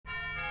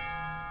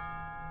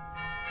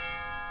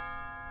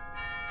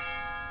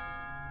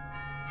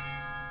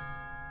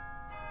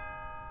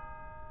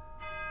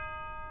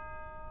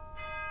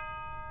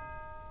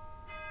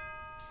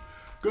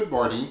Good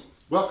morning.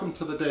 Welcome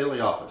to the Daily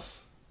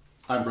Office.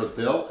 I'm Brother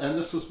Bill, and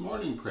this is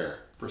morning prayer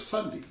for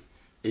Sunday,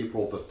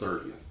 April the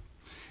 30th.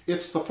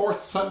 It's the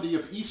fourth Sunday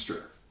of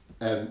Easter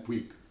and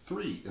week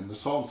 3 in the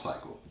Psalm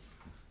cycle.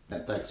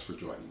 And thanks for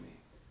joining me.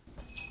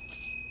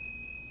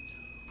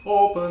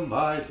 Open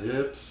my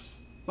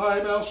lips,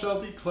 my mouth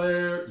shall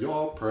declare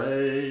your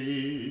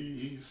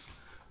praise.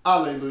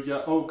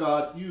 Alleluia, O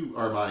God, you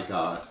are my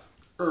God.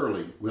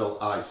 Early will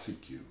I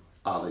seek you.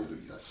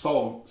 Alleluia.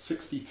 Psalm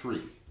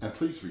 63, and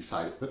please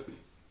recite it with me.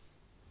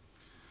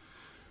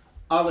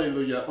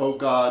 Alleluia, O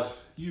God,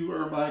 you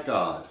are my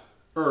God.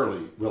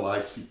 Early will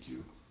I seek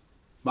you.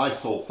 My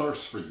soul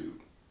thirsts for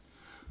you.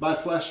 My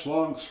flesh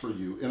longs for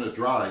you in a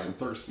dry and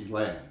thirsty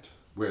land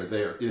where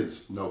there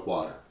is no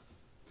water.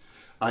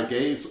 I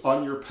gaze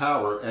on your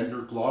power and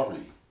your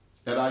glory,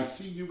 and I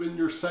see you in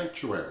your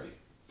sanctuary.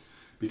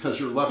 Because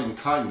your loving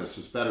kindness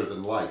is better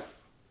than life,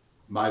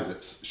 my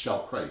lips shall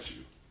praise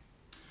you.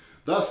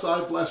 Thus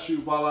I bless you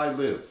while I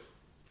live.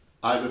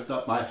 I lift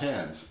up my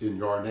hands in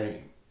your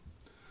name.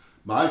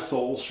 My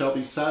soul shall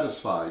be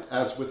satisfied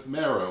as with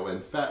marrow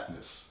and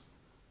fatness,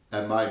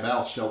 and my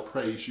mouth shall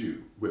praise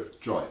you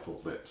with joyful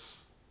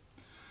lips.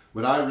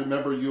 When I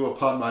remember you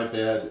upon my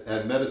bed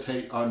and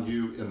meditate on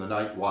you in the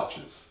night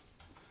watches,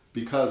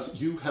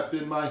 because you have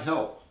been my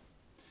help.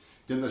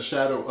 In the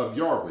shadow of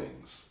your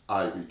wings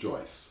I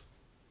rejoice.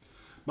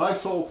 My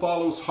soul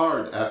follows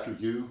hard after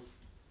you.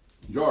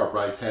 Your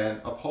right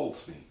hand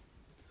upholds me.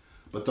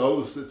 But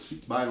those that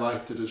seek my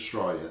life to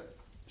destroy it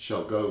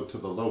shall go to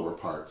the lower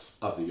parts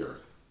of the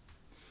earth.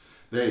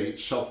 They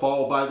shall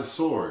fall by the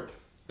sword,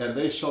 and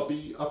they shall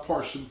be a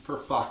portion for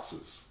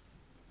foxes.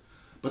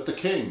 But the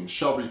king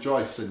shall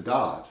rejoice in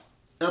God.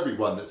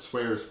 Everyone that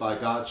swears by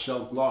God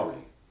shall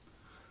glory.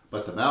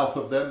 But the mouth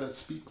of them that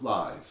speak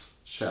lies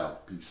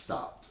shall be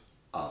stopped.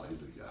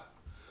 Alleluia.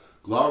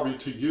 Glory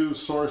to you,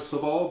 source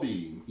of all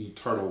being,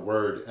 eternal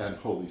Word and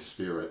Holy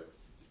Spirit,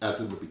 as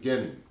in the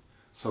beginning,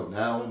 so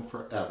now and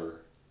forever.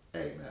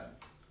 Amen.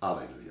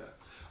 Alleluia.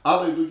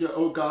 Alleluia,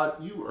 O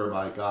God, you are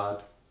my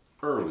God.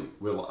 Early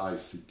will I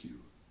seek you.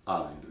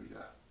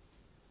 Alleluia.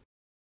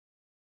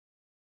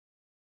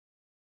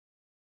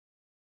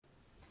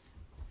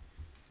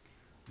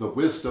 The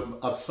Wisdom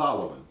of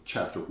Solomon,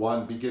 chapter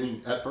 1,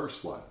 beginning at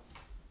verse 1.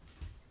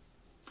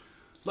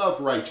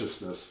 Love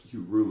righteousness,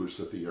 you rulers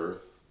of the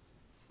earth.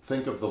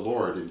 Think of the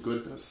Lord in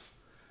goodness,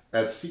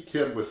 and seek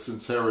him with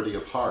sincerity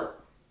of heart,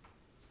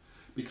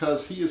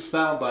 because he is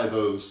found by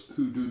those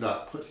who do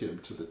not put him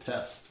to the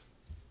test,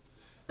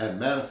 and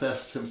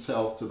manifests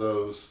himself to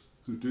those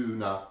who do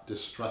not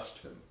distrust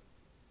him.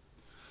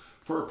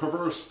 For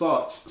perverse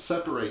thoughts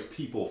separate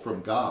people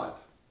from God,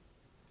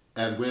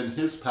 and when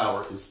his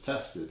power is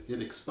tested,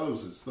 it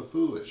exposes the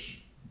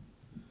foolish,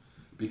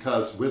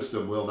 because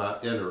wisdom will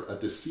not enter a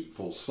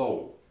deceitful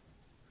soul,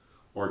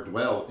 or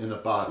dwell in a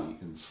body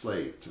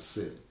enslaved to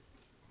sin.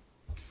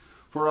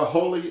 For a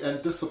holy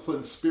and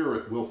disciplined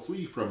spirit will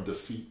flee from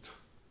deceit,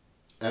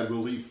 and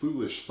will leave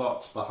foolish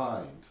thoughts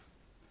behind,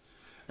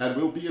 and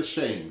will be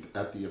ashamed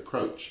at the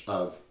approach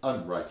of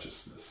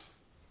unrighteousness.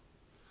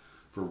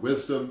 For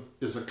wisdom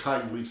is a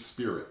kindly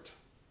spirit,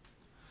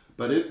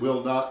 but it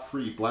will not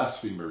free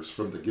blasphemers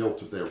from the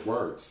guilt of their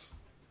words,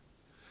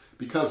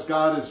 because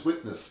God is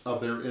witness of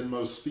their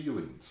inmost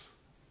feelings,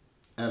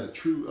 and a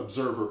true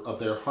observer of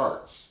their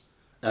hearts,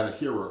 and a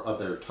hearer of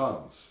their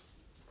tongues.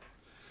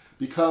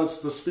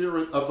 Because the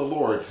Spirit of the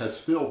Lord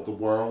has filled the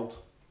world,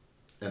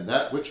 and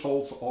that which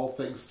holds all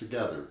things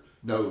together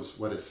knows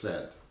what is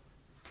said.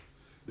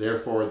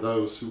 Therefore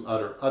those who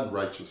utter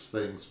unrighteous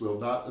things will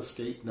not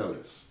escape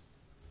notice,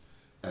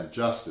 and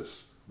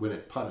justice, when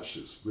it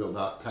punishes, will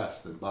not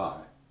pass them by.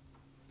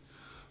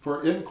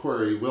 For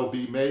inquiry will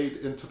be made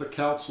into the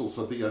counsels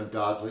of the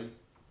ungodly,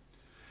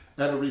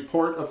 and a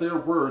report of their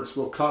words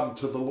will come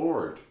to the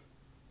Lord,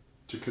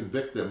 to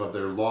convict them of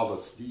their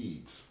lawless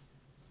deeds,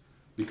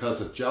 because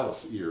a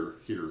jealous ear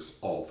hears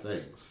all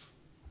things,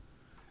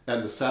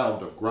 and the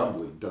sound of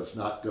grumbling does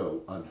not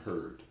go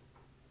unheard.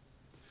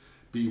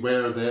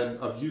 Beware then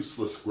of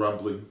useless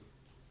grumbling,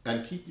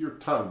 and keep your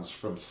tongues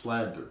from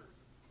slander,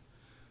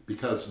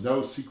 because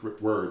no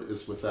secret word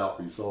is without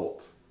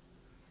result,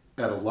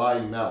 and a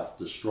lying mouth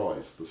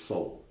destroys the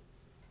soul.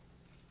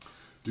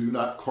 Do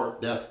not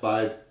court death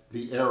by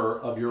the error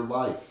of your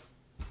life,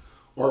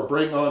 or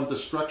bring on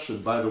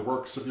destruction by the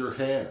works of your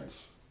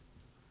hands,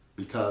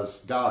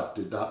 because God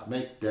did not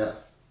make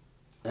death,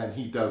 and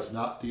he does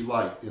not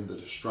delight in the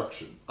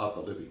destruction of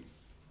the living.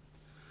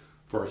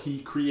 For he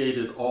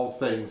created all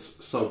things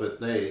so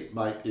that they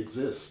might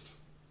exist.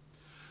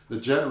 The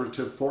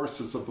generative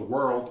forces of the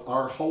world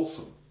are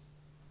wholesome,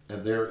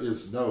 and there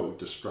is no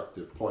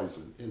destructive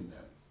poison in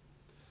them.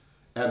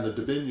 And the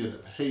dominion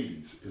of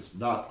Hades is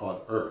not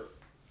on earth,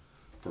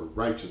 for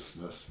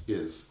righteousness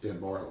is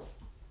immortal.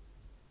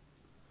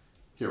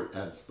 Here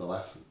ends the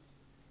lesson.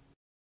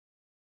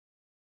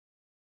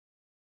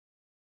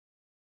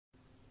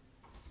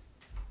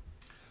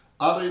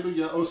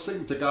 Alleluia, O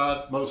sing to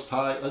God Most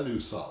High a new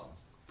song,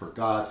 for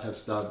God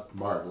has done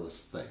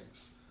marvelous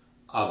things.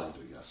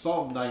 Alleluia.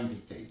 Psalm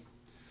 98.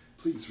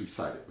 Please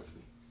recite it with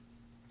me.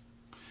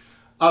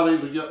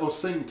 Alleluia, O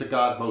sing to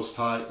God Most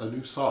High a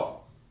new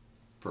song,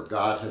 for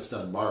God has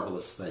done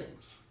marvelous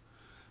things.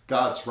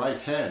 God's right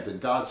hand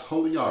and God's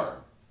holy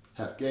arm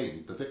have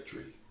gained the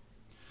victory.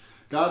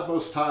 God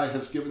Most High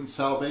has given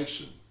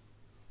salvation.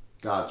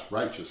 God's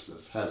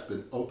righteousness has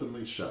been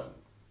openly shown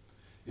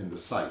in the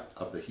sight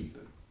of the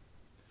heathen.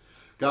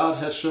 God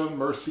has shown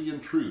mercy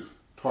and truth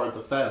toward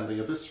the family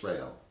of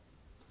Israel.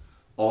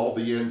 All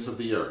the ends of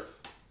the earth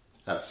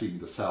have seen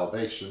the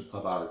salvation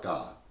of our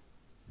God.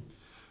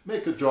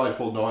 Make a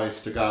joyful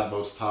noise to God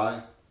Most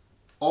High,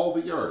 all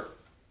the earth.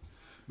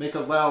 Make a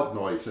loud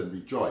noise and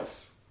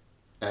rejoice,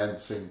 and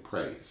sing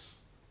praise.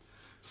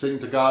 Sing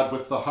to God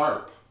with the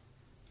harp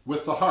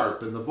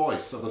and the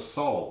voice of a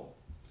psalm,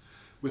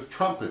 with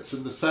trumpets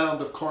and the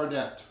sound of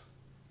cornet.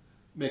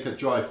 Make a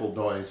joyful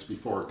noise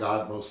before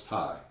God Most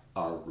High,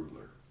 our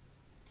ruler.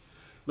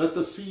 Let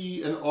the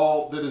sea and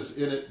all that is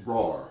in it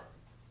roar,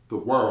 the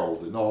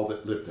world and all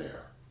that live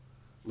there.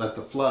 Let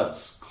the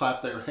floods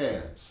clap their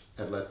hands,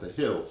 and let the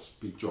hills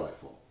be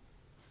joyful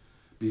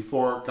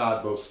before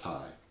God Most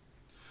High.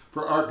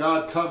 For our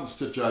God comes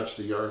to judge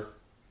the earth.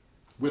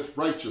 With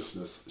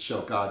righteousness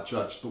shall God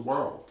judge the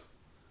world,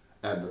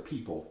 and the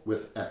people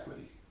with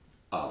equity.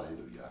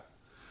 Alleluia.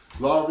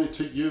 Glory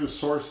to you,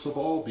 source of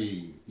all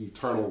being,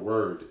 eternal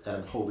Word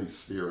and Holy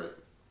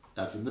Spirit,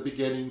 as in the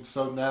beginning,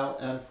 so now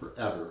and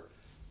forever.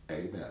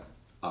 Amen.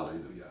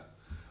 Alleluia.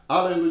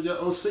 Alleluia,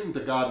 O sing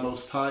to God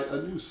Most High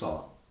a new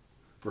song,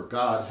 for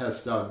God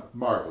has done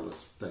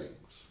marvelous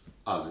things.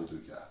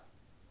 Alleluia.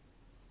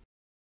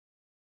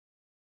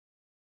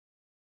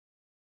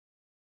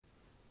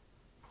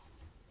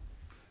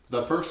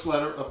 The first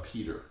letter of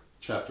Peter,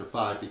 chapter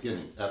 5,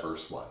 beginning at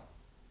verse 1.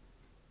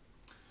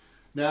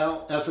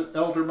 Now, as an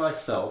elder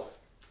myself,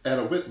 and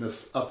a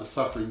witness of the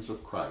sufferings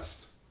of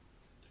Christ,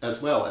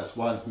 as well as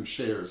one who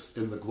shares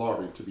in the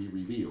glory to be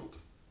revealed,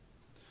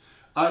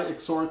 I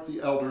exhort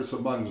the elders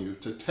among you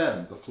to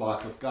tend the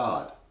flock of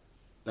God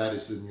that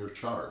is in your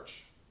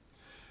charge,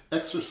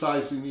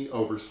 exercising the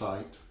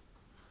oversight,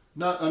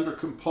 not under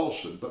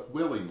compulsion, but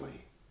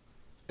willingly,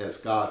 as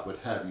God would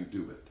have you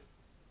do it,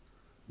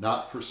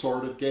 not for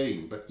sordid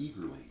gain, but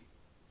eagerly.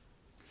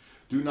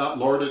 Do not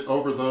lord it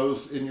over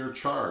those in your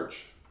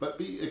charge, but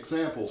be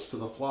examples to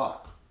the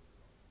flock.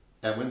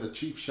 And when the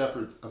chief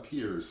shepherd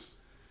appears,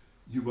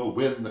 you will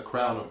win the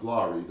crown of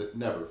glory that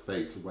never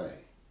fades away.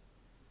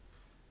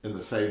 In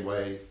the same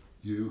way,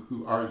 you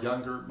who are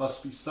younger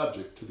must be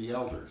subject to the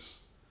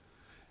elders.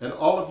 And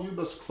all of you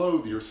must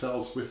clothe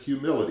yourselves with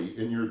humility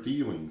in your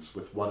dealings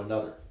with one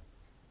another.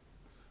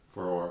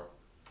 For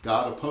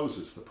God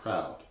opposes the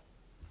proud,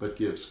 but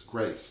gives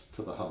grace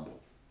to the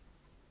humble.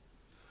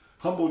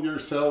 Humble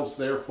yourselves,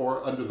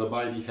 therefore, under the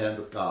mighty hand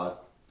of God,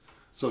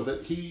 so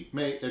that he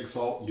may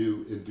exalt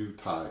you in due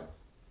time.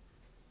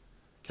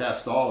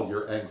 Cast all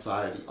your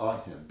anxiety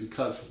on him,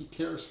 because he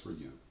cares for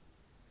you.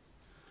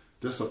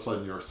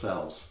 Discipline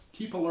yourselves.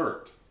 Keep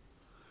alert.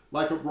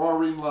 Like a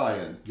roaring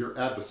lion, your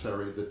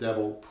adversary, the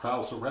devil,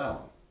 prowls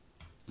around,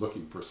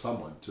 looking for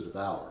someone to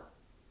devour.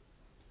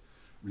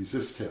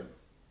 Resist him,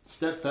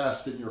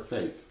 steadfast in your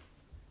faith,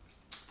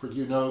 for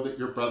you know that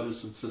your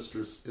brothers and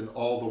sisters in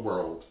all the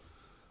world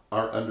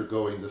are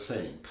undergoing the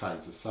same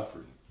kinds of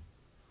suffering.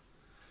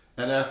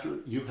 And after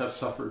you have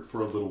suffered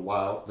for a little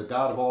while, the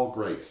God of all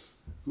grace,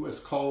 who has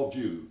called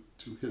you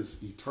to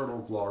his eternal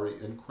glory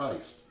in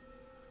Christ,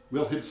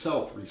 will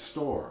himself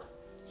restore,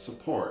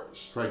 support,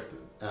 strengthen,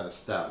 and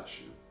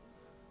establish you.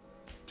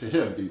 To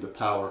him be the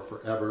power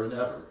forever and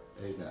ever.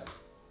 Amen.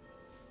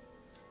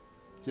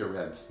 Here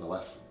ends the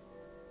lesson.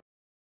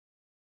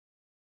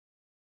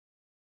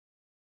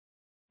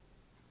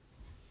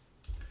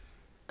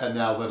 And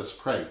now let us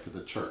pray for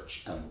the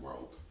church and the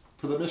world,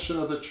 for the mission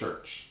of the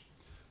church,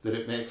 that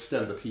it may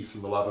extend the peace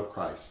and the love of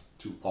Christ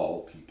to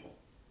all people.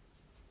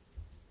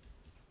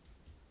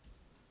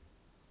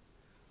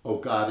 O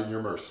God, in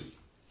your mercy,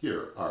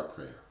 hear our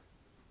prayer.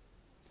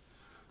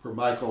 For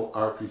Michael,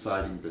 our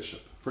presiding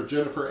bishop, for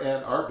Jennifer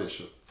Ann, our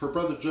bishop, for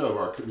Brother Joe,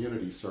 our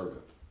community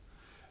servant,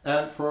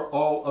 and for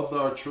all of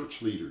our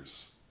church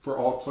leaders, for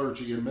all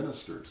clergy and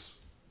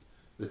ministers,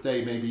 that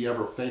they may be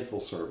ever faithful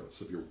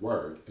servants of your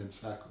word and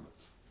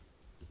sacraments.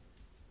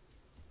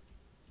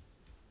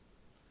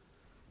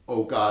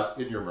 O God,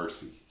 in your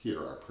mercy, hear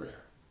our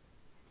prayer.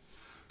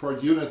 For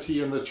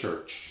unity in the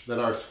church, that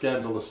our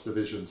scandalous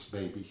divisions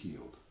may be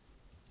healed.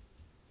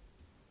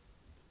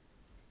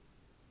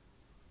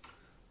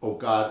 O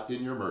God,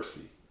 in your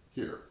mercy,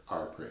 hear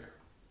our prayer.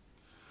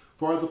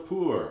 For the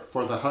poor,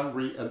 for the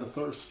hungry and the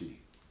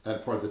thirsty,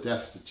 and for the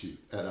destitute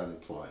and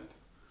unemployed,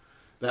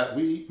 that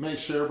we may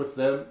share with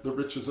them the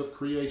riches of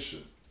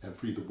creation and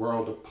free the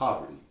world of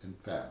poverty and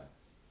famine.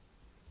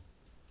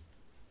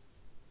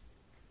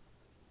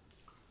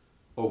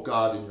 O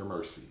God, in your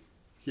mercy,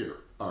 hear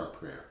our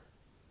prayer.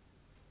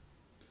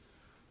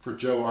 For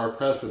Joe, our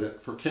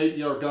president, for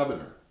Katie, our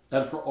governor,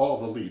 and for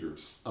all the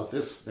leaders of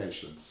this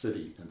nation,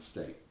 city, and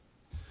state.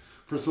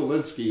 For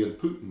Zelensky and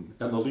Putin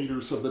and the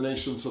leaders of the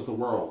nations of the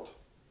world.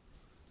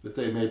 that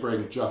they may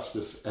bring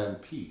justice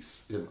and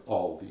peace in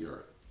all the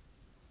earth.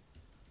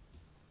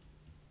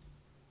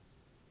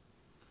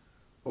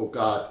 O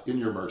God, in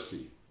your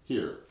mercy,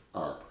 hear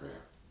our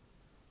prayer.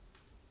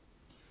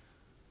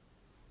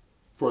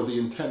 For the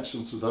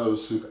intentions of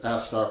those who've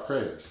asked our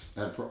prayers,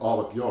 and for all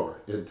of your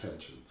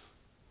intentions.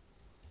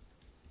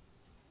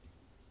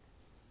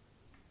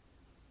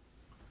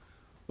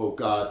 O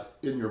God,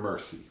 in your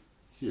mercy,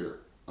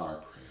 hear our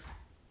prayer.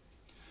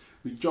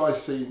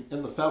 Rejoicing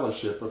in the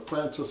fellowship of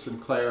Francis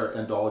and Clare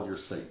and all your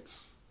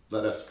saints,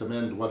 let us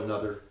commend one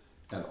another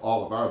and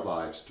all of our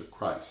lives to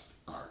Christ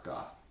our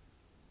God.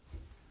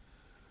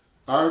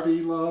 Our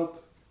beloved,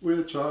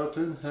 which art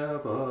in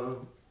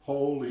heaven,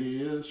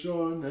 holy is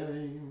your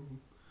name.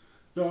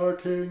 Your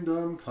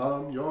kingdom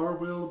come, your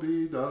will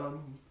be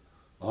done,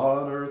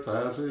 on earth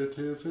as it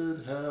is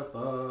in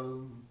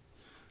heaven.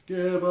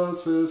 Give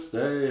us this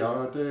day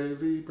our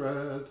daily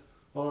bread,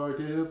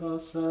 forgive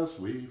us as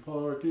we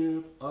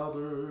forgive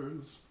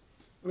others.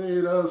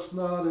 Lead us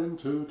not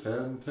into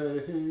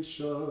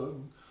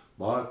temptation,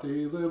 but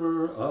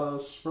deliver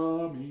us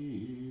from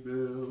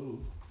evil.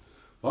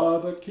 For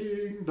the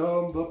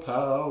kingdom, the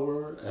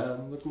power,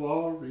 and the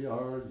glory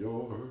are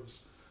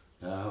yours,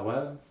 now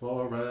and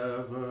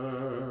forever.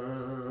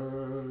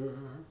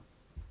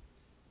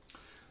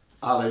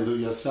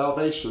 Alleluia,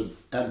 salvation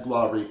and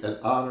glory and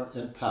honor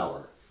and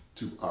power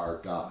to our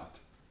God.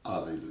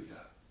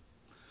 Alleluia.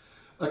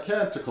 A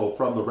canticle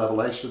from the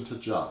Revelation to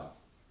John.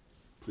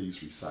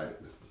 Please recite it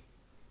with me.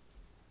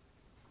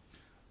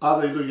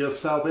 Alleluia,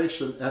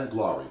 salvation and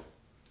glory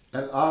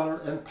and honor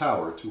and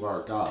power to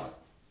our God.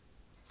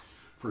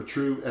 For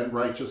true and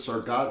righteous are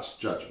God's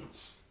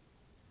judgments.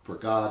 For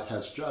God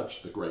has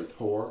judged the great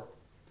whore,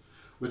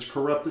 which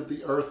corrupted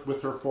the earth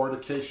with her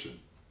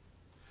fornication,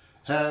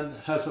 and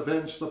has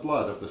avenged the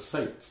blood of the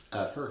saints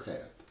at her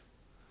hand.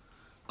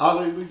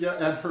 Alleluia,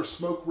 and her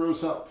smoke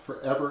rose up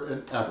forever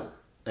and ever.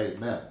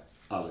 Amen.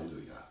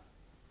 Alleluia.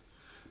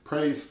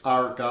 Praise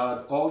our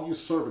God, all you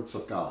servants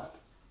of God,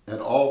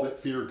 and all that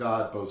fear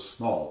God, both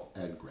small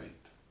and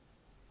great.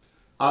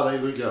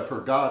 Alleluia, for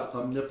God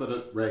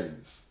omnipotent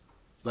reigns.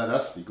 Let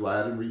us be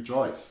glad and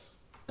rejoice,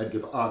 and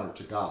give honor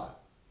to God.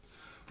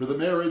 For the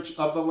marriage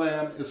of the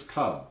Lamb is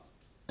come,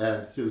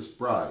 and his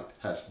bride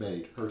has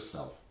made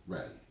herself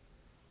ready.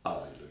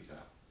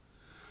 Alleluia.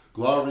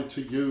 Glory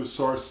to you,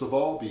 source of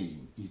all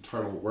being,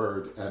 eternal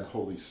Word and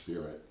Holy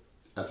Spirit,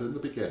 as in the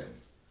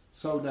beginning,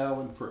 so now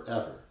and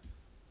forever.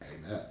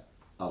 Amen.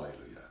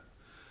 Alleluia.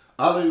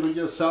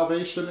 Alleluia,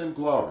 salvation and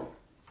glory,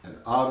 and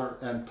honor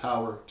and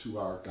power to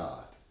our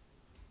God.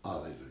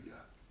 Alleluia.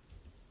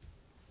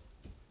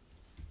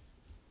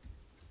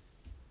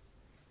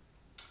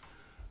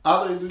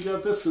 Alleluia,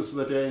 this is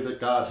the day that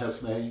God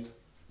has made.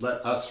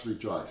 Let us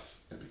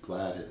rejoice and be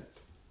glad in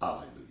it.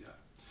 Alleluia.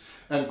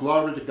 And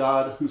glory to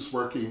God, who's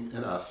working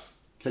in us,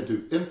 can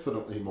do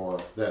infinitely more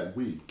than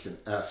we can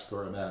ask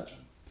or imagine.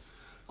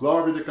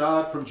 Glory to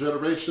God from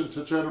generation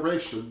to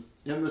generation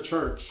in the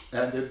church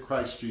and in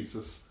Christ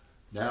Jesus,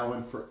 now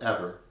and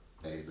forever.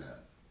 Amen.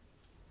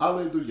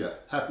 Alleluia.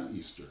 Happy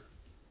Easter.